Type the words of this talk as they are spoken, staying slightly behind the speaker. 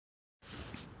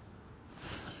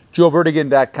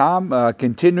JoeVertigan.com,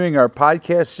 continuing our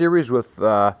podcast series with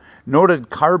noted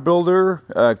car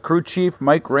builder, crew chief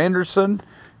Mike Randerson,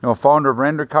 founder of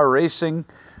Rander Car Racing.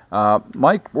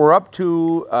 Mike, we're up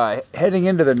to heading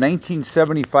into the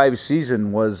 1975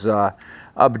 season. Was a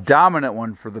dominant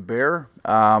one for the Bear,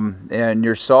 and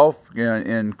yourself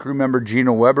and crew member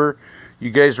Geno Weber. You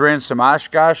guys ran some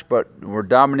Oshkosh, but were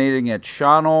dominating at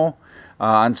Shawano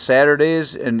on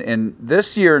Saturdays, and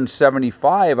this year in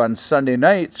 '75 on Sunday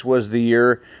nights was the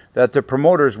year that the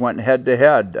promoters went head to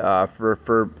head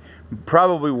for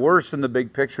probably worse in the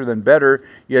big picture than better.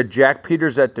 You had Jack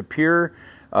Peters at De Pere,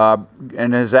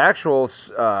 and his actual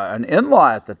an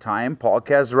in-law at the time, Paul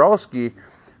Kazarowski,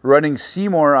 running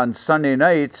Seymour on Sunday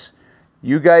nights.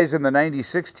 You guys in the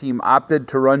 '96 team opted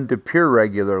to run De Pere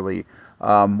regularly.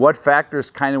 What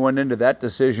factors kind of went into that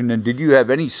decision, and did you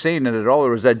have any say in it at all, or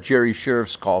was that Jerry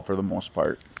Sheriff's call for the most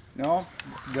part? No,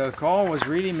 the call was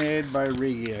really made by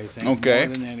Reggie, I think, Okay.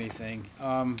 more than anything.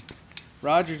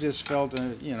 Roger just felt,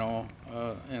 an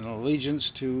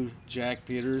allegiance to Jack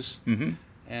Peters, Mm-hmm.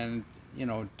 and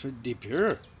to De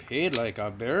Pere paid like a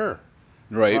bear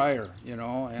Right. prior,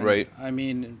 and Right. I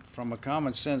mean, from a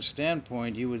common sense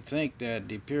standpoint, you would think that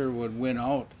De Pere would win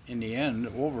out in the end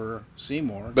over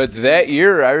Seymour. But that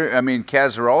year, I mean,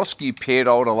 Kazarowski paid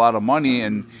out a lot of money,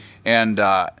 and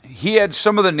he had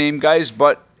some of the name guys,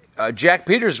 but Jack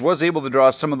Peters was able to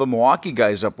draw some of the Milwaukee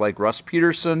guys up, like Russ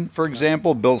Peterson, for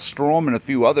example, Bill Strom, and a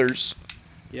few others.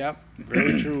 Yep,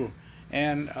 very true.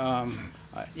 And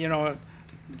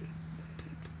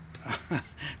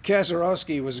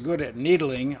Kazarowski was good at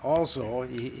needling also.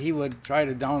 He would try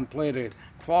to downplay the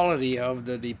quality of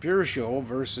the De Pere show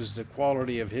versus the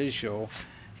quality of his show.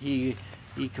 He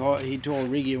told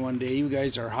Rigi one day, "You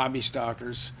guys are hobby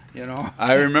stockers,"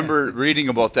 I remember reading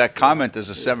about that comment as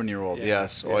a 7-year-old. Yeah,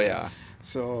 Yes. Oh, yeah.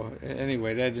 So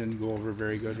anyway, that didn't go over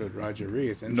very good with Roger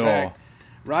Regeth. In No. fact,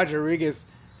 Roger Regeth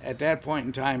at that point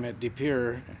in time at De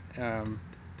Pere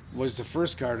was the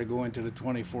first car to go into the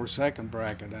 24-second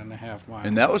bracket on the half mile.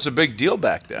 And that was a big deal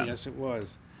back then. Yes, it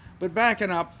was. But backing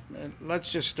up,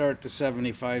 let's just start the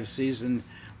 '75 season.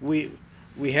 We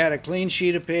had a clean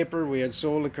sheet of paper. We had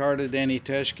sold the car to Danny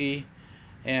Teschke,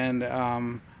 and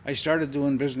I started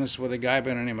doing business with a guy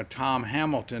by the name of Tom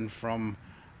Hamilton from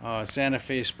Santa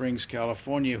Fe Springs,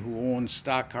 California, who owns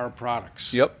Stock Car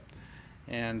Products. Yep.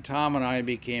 And Tom and I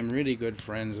became really good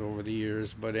friends over the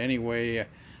years. But anyway,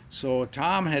 so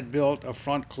Tom had built a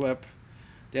front clip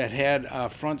that had a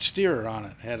front steerer on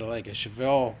it. Had like a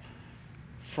Chevelle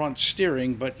front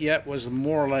steering, but yet was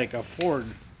more like a Ford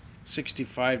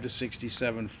 65 to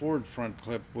 67 Ford front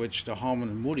clip, which the Hallman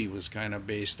and Moody was kind of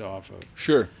based off of.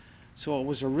 Sure. So it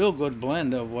was a real good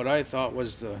blend of what I thought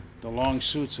was the long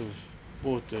suits of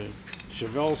both the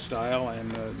Chevelle style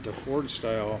and the Ford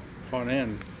style front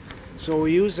end. So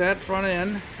we used that front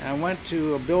end. I went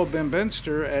to Bill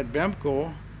Bembenster at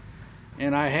Bemco,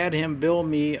 and I had him build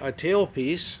me a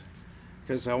tailpiece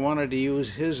because I wanted to use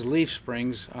his leaf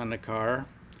springs on the car.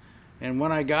 And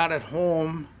when I got it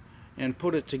home and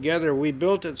put it together, we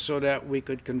built it so that we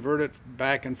could convert it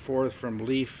back and forth from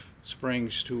leaf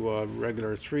springs to a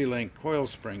regular 3-link coil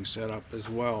spring setup as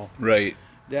well. Right.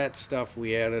 That stuff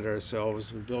we added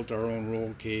ourselves. We built our own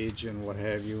roll cage and what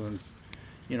have you, and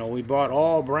we bought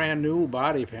all brand new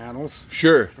body panels.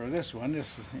 Sure. For this one,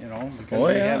 because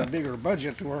we had a bigger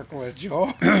budget to work with,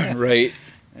 Joe. Right.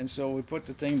 And so we put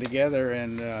the thing together,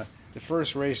 and the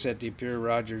first race at De Pere,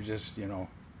 Roger just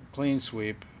clean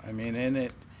sweep. I mean,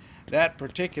 that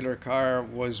particular car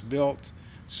was built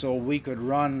so we could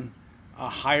run a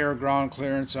higher ground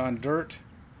clearance on dirt.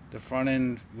 The front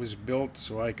end was built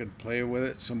so I could play with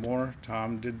it some more.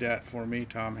 Tom did that for me,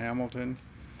 Tom Hamilton.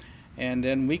 And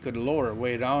then we could lower it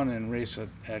way down and race it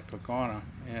at Kaukauna.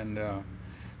 And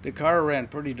the car ran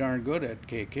pretty darn good at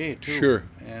KK too. Sure.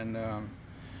 And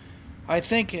I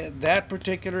think that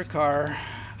particular car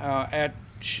at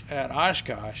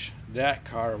Oshkosh, that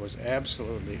car was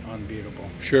absolutely unbeatable.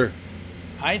 Sure.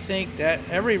 I think that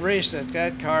every race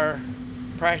that car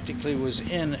practically was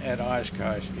in at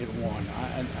Oshkosh, it won.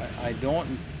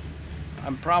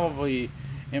 I'm probably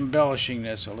embellishing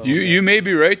this a little bit. You may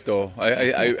be right, though.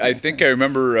 I think I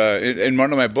remember in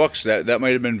one of my books that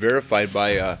might have been verified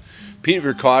by Pete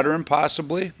Vercauteren,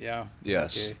 possibly. Yeah.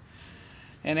 Yes. Okay.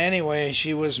 And anyway,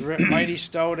 she was mighty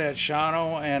stout at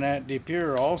Shawano and at De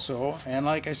Pere also, and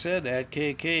like I said, at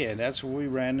KK, and that's where we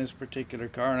ran this particular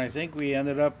car, and I think we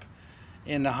ended up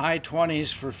in the high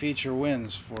 20s for feature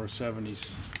wins for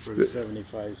the 75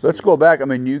 season. Let's go back. I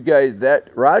mean, you guys, that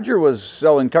Roger was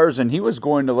selling cars, and he was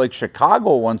going to like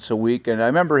Chicago once a week, and I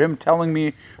remember him telling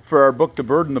me for our book, The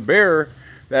Bird and the Bear,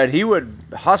 that he would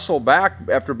hustle back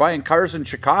after buying cars in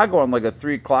Chicago on like a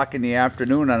 3 o'clock in the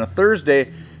afternoon on a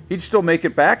Thursday. He'd still make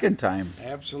it back in time.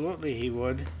 Absolutely, he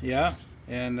would. Yeah,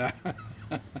 and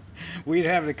we'd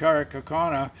have the car at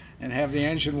Kaukauna and have the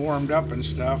engine warmed up and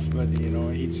stuff. But he'd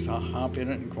hop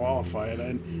in it and qualify it.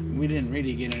 And we didn't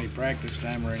really get any practice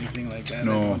time or anything like that. I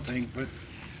No. don't think. But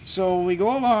so we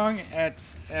go along at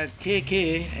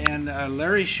KK, and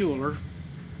Larry Schuler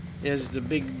is the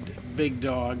big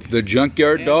dog. The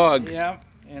junkyard And dog. yeah,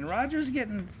 and Roger's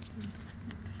getting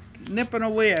nipping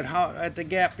away at the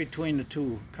gap between the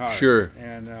two cars. Sure.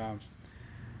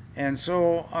 And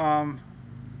so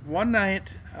one night,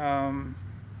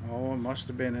 it must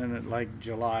have been in like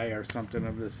July or something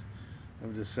of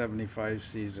the '75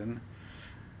 season.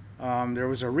 There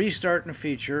was a restart in the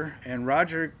feature, and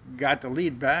Roger got the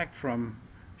lead back from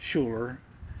Schuler,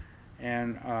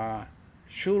 and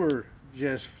Schuler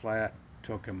just flat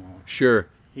took him out. Sure.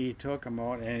 He took him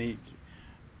out, and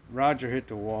Roger hit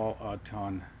the wall a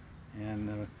ton,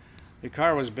 and the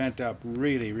car was bent up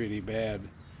really, really bad.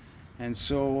 And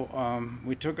so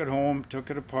we took it home, took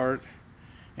it apart,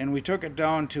 and we took it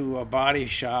down to a body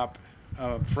shop,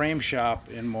 a frame shop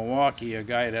in Milwaukee, a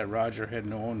guy that Roger had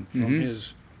known from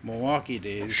his Milwaukee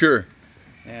days. Sure.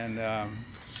 And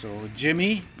so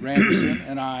Jimmy Randerson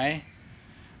and I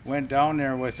went down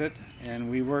there with it, and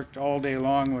we worked all day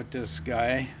long with this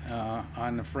guy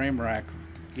on the frame rack,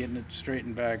 getting it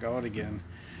straightened back out again.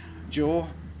 Joe,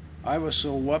 I was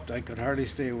so whooped I could hardly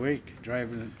stay awake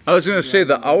driving. I was going to say,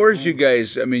 the hours home. you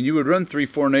guys, I mean, you would run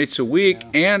 3-4 nights a week,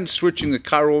 Yeah. and switching the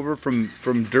car over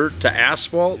from dirt to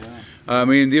asphalt. Yeah. I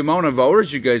mean, the amount of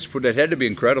hours you guys put, that had to be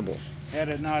incredible. Had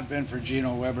it not been for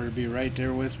Geno Weber to be right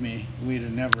there with me, we'd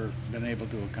have never been able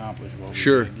to accomplish what we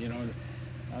Sure. did.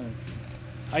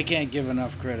 I can't give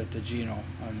enough credit to Geno.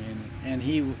 I mean, and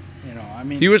he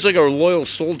He was like a loyal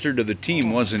soldier to the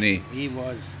team, wasn't he? He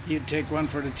was. He'd take one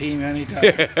for the team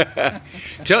anytime.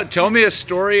 Tell me a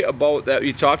story about that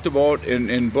you talked about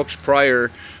in books prior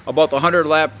about the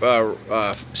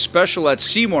 100-lap special at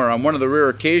Seymour on one of the rare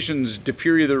occasions.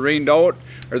 Depew either rained out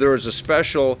or there was a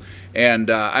special. And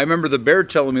I remember the Bear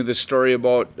telling me this story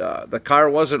about the car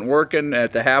wasn't working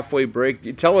at the halfway break.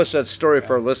 You tell us that story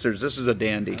for our listeners. This is a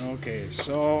dandy. Okay,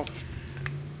 so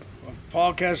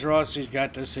Paul Keserossi's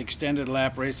got this extended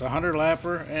lap race, a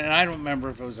 100-lapper, and I don't remember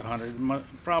if it was 100.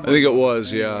 Probably I think it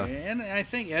was, anyway. And I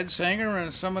think Ed Sanger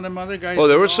and some of them other guys. Oh,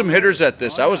 there were were some all hitters there. at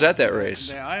this. Oh, I was yeah. at that race.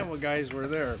 The Iowa guys were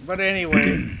there. But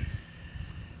anyway,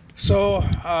 so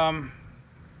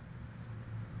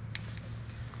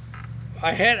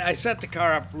I set the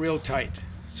car up real tight,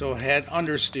 so it had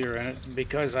understeer in it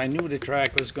because I knew the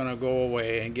track was going to go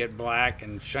away and get black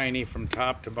and shiny from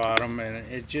top to bottom, and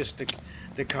it just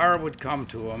the car would come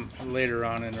to them later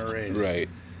on in the race. Right.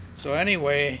 So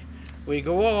anyway, we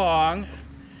go along,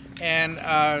 and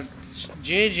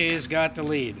JJ's got the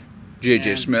lead.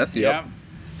 J.J. And, Smith, yep.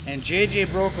 And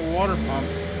JJ broke a water pump,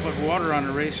 put water on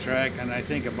the racetrack, and I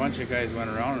think a bunch of guys went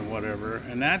around and whatever.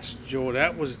 And that's, Joe,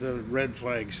 that was the red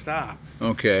flag stop.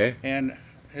 Okay. And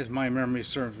as my memory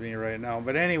serves me right now.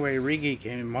 But anyway, Regeth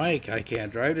came, Mike, I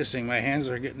can't drive this thing. My hands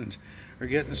are getting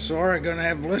sore. I'm going to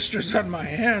have blisters on my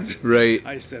hands. Right.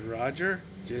 I said, Roger,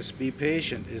 just be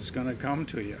patient. It's going to come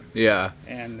to you. Yeah.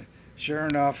 And sure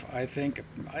enough, I think,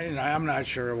 I'm not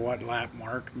sure what lap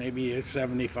mark, maybe it's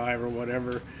 75 or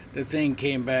whatever, the thing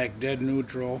came back dead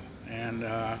neutral, and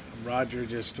Roger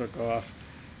just took off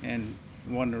and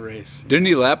won the race. Didn't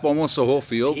he lap almost the whole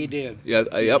field? He did. Yeah,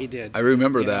 yep. He did. I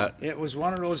remember that. It was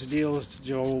one of those deals,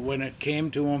 Joe, when it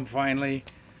came to him finally.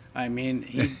 I mean,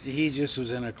 he just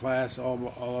was in a class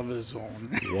all of his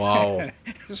own. Wow.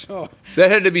 So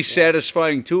that had to be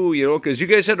satisfying too, because you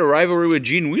guys had a rivalry with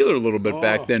Gene Wheeler a little bit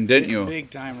back then, didn't you? Big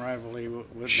time rivalry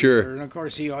with Sure. Wheeler. And of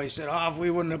course, he always said, if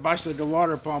we wouldn't have busted the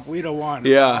water pump, we'd have won.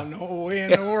 Yeah. Well, no way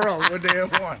in the world would they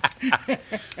have won.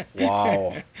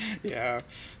 Wow. Yeah,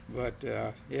 but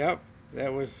yep,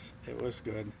 it was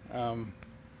good.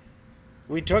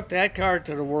 We took that car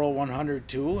to the World 100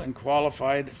 too and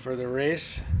qualified for the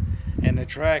race, and the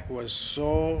track was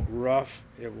so rough,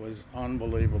 it was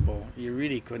unbelievable. You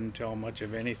really couldn't tell much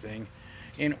of anything.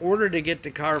 In order to get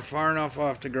the car far enough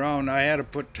off the ground, I had to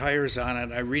put tires on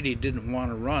it I really didn't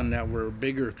want to run that were a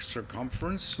bigger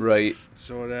circumference. Right.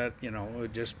 So that, it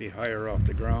would just be higher off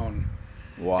the ground.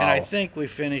 Wow. And I think we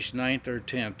finished 9th or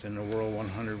 10th in the World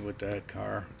 100 with that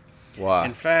car. Wow.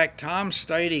 In fact, Tom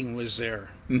Steiting was there.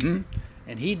 Mm-hmm.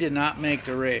 And he did not make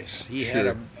the race. He had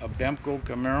a Bemco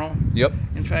Camaro. Yep.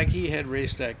 In fact, he had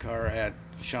raced that car at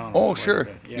Shawano. Oh, sure.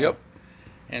 Yeah. Yep.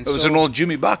 And it was an old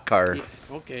Jimmy Bach car.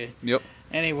 Okay. Yep.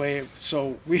 Anyway,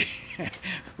 so we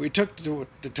we took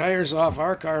the tires off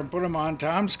our car and put them on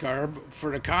Tom's car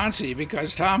for the consi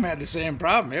because Tom had the same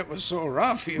problem. It was so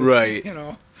rough, Right. you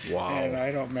know. And Wow.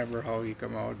 I don't remember how he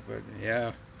come out, but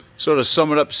yeah. So to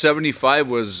sum it up, 75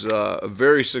 was a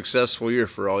very successful year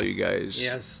for all you guys.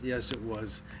 Yes, yes, it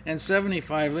was. And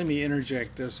 75, let me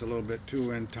interject this a little bit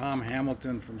too. And Tom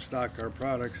Hamilton from Stock Car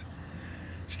Products.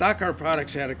 Stock Car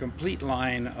Products had a complete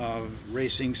line of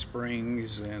racing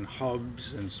springs and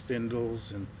hubs and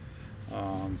spindles and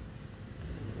um,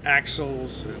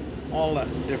 axles and all that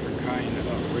different kind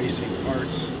of racing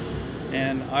parts.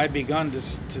 And I begun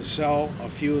to sell a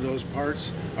few of those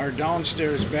parts. Our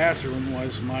downstairs bathroom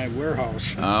was my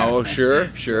warehouse. Oh, sure,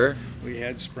 So sure. we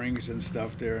had springs and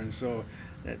stuff there, and so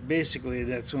basically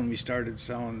that's when we started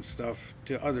selling stuff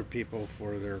to other people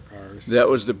for their cars. That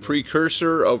was the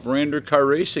precursor of Rander Car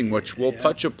Racing, which we'll Yeah,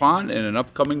 touch upon in an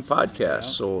upcoming podcast. yeah.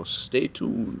 So stay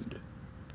tuned.